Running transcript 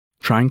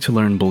Trying to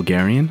learn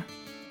Bulgarian?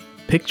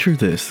 Picture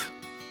this.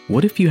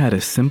 What if you had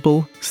a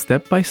simple,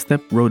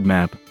 step-by-step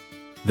roadmap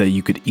that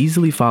you could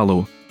easily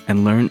follow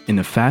and learn in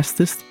the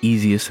fastest,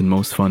 easiest, and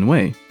most fun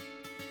way?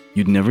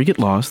 You'd never get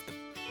lost,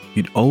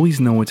 you'd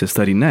always know what to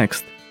study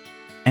next,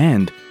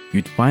 and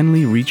you'd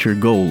finally reach your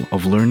goal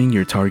of learning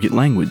your target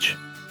language.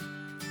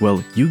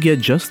 Well, you get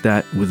just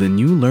that with the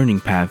new learning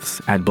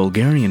paths at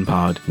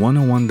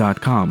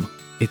BulgarianPod101.com.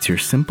 It's your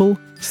simple,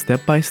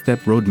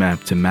 step-by-step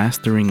roadmap to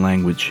mastering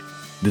language,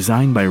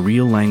 designed by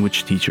real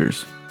language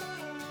teachers.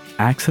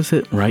 Access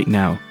it right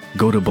now.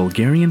 Go to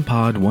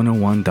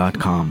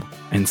BulgarianPod101.com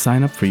and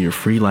sign up for your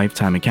free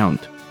lifetime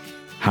account.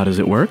 How does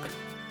it work?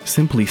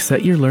 Simply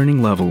set your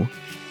learning level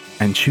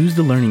and choose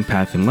the learning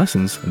path and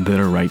lessons that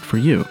are right for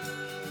you.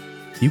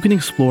 You can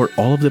explore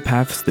all of the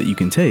paths that you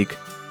can take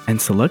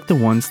and select the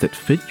ones that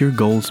fit your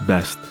goals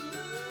best.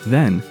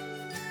 Then,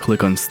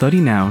 click on Study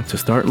Now to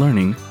start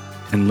learning,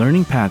 and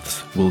Learning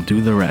Paths will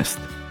do the rest.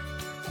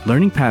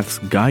 Learning Paths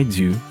guides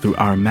you through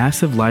our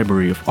massive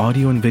library of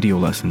audio and video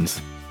lessons,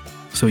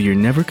 so you're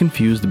never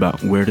confused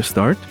about where to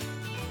start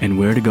and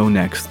where to go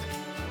next.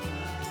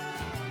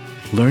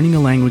 Learning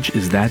a language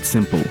is that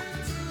simple.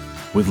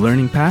 With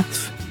Learning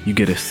Paths, you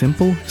get a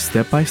simple,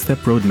 step-by-step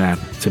roadmap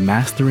to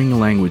mastering a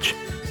language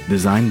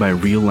designed by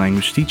real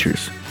language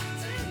teachers.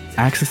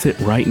 Access it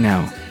right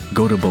now.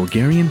 Go to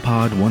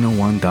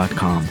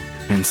BulgarianPod101.com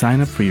and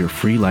sign up for your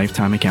free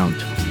lifetime account.